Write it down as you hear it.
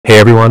Hey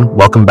everyone,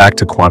 welcome back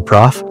to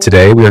Quantprof.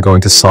 Today we are going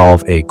to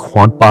solve a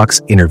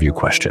Quantbox interview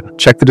question.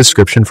 Check the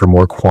description for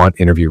more quant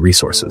interview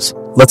resources.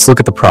 Let's look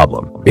at the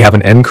problem. We have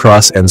an n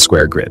cross n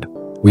square grid.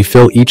 We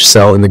fill each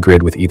cell in the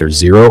grid with either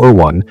 0 or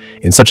 1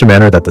 in such a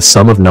manner that the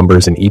sum of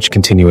numbers in each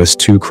continuous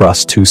 2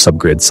 cross 2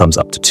 subgrid sums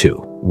up to 2.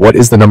 What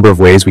is the number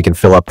of ways we can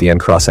fill up the n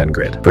cross n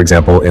grid? For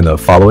example, in the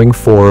following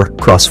 4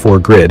 cross 4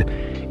 grid,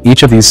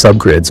 each of these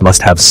subgrids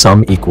must have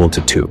sum equal to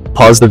 2.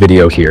 Pause the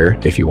video here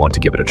if you want to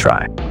give it a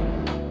try.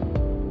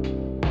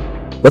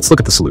 Let's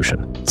look at the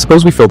solution.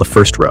 Suppose we fill the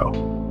first row.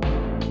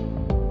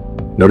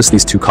 Notice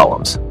these two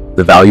columns.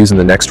 The values in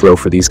the next row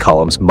for these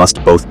columns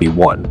must both be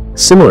 1.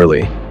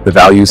 Similarly, the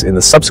values in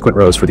the subsequent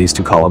rows for these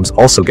two columns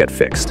also get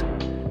fixed.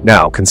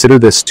 Now, consider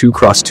this 2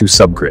 cross 2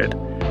 subgrid.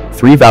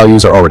 3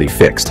 values are already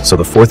fixed, so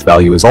the fourth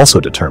value is also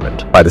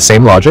determined. By the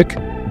same logic,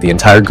 the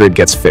entire grid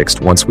gets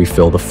fixed once we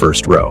fill the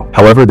first row.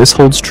 However, this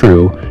holds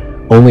true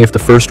only if the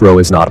first row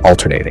is not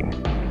alternating.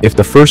 If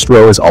the first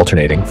row is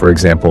alternating, for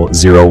example,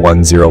 0,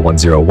 1, 0, 1,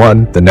 0,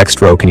 1, the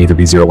next row can either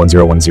be 0, 1,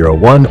 0, 1, 0,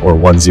 1 or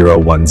 1, 0,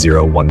 1,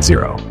 0, 1,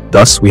 0.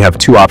 Thus, we have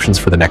two options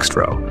for the next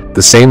row.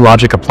 The same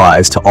logic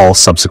applies to all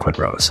subsequent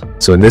rows.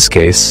 So in this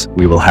case,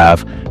 we will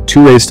have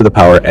 2 raised to the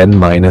power n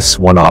minus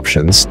 1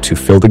 options to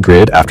fill the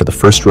grid after the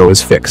first row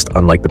is fixed,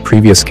 unlike the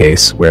previous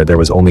case where there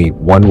was only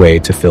one way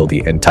to fill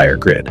the entire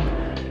grid.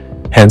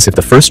 Hence, if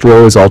the first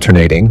row is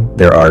alternating,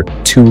 there are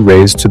 2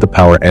 raised to the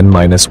power n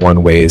minus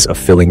 1 ways of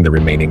filling the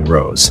remaining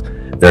rows.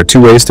 There are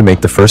 2 ways to make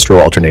the first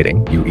row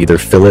alternating. You either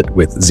fill it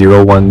with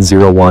 0, 1,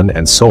 0, 1,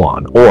 and so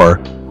on, or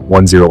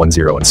 1, 0, 1,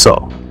 0, and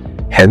so.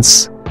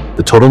 Hence,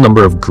 the total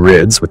number of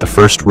grids with the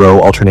first row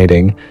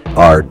alternating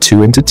are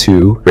 2 into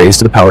 2 raised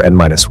to the power n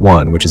minus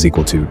 1, which is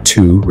equal to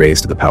 2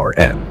 raised to the power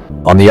n.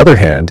 On the other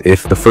hand,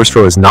 if the first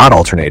row is not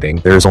alternating,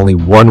 there is only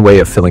one way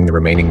of filling the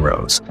remaining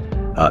rows.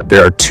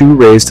 There are 2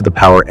 raised to the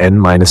power n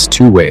minus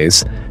 2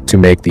 ways to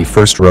make the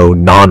first row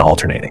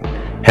non-alternating.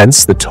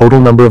 Hence, the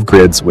total number of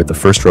grids with the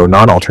first row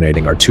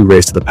non-alternating are 2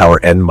 raised to the power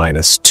n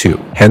minus 2.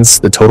 Hence,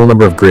 the total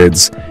number of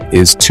grids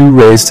is 2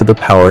 raised to the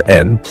power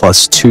n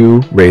plus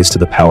 2 raised to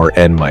the power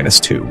n minus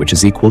 2, which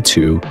is equal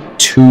to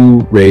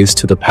 2 raised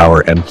to the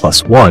power n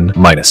plus 1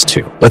 minus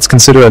 2. Let's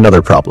consider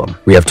another problem.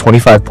 We have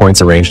 25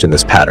 points arranged in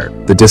this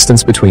pattern. The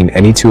distance between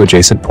any 2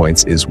 adjacent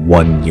points is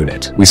 1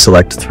 unit. We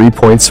select 3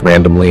 points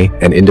randomly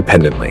and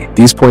independently.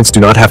 These points do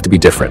not have to be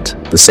different.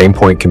 The same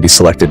point can be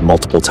selected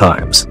multiple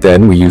times.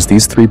 Then we use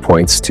these 3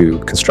 points to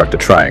construct a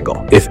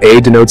triangle. If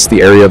A denotes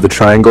the area of the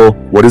triangle,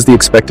 what is the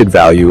expected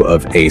value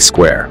of A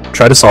square?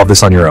 Try to solve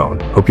this on your own.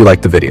 Hope you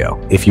liked the video.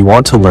 If you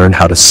want to learn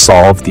how to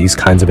solve these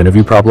kinds of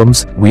interview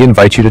problems, we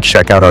invite you to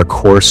check out our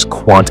course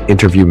Quant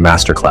Interview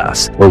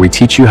Masterclass, where we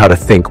teach you how to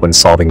think when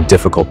solving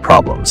difficult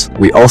problems.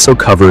 We also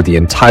cover the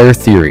entire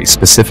theory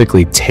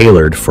specifically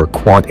tailored for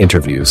quant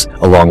interviews,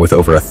 along with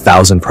over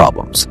 1,000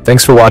 problems.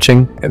 Thanks for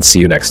watching, and see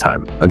you next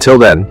time. Until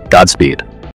then, Godspeed.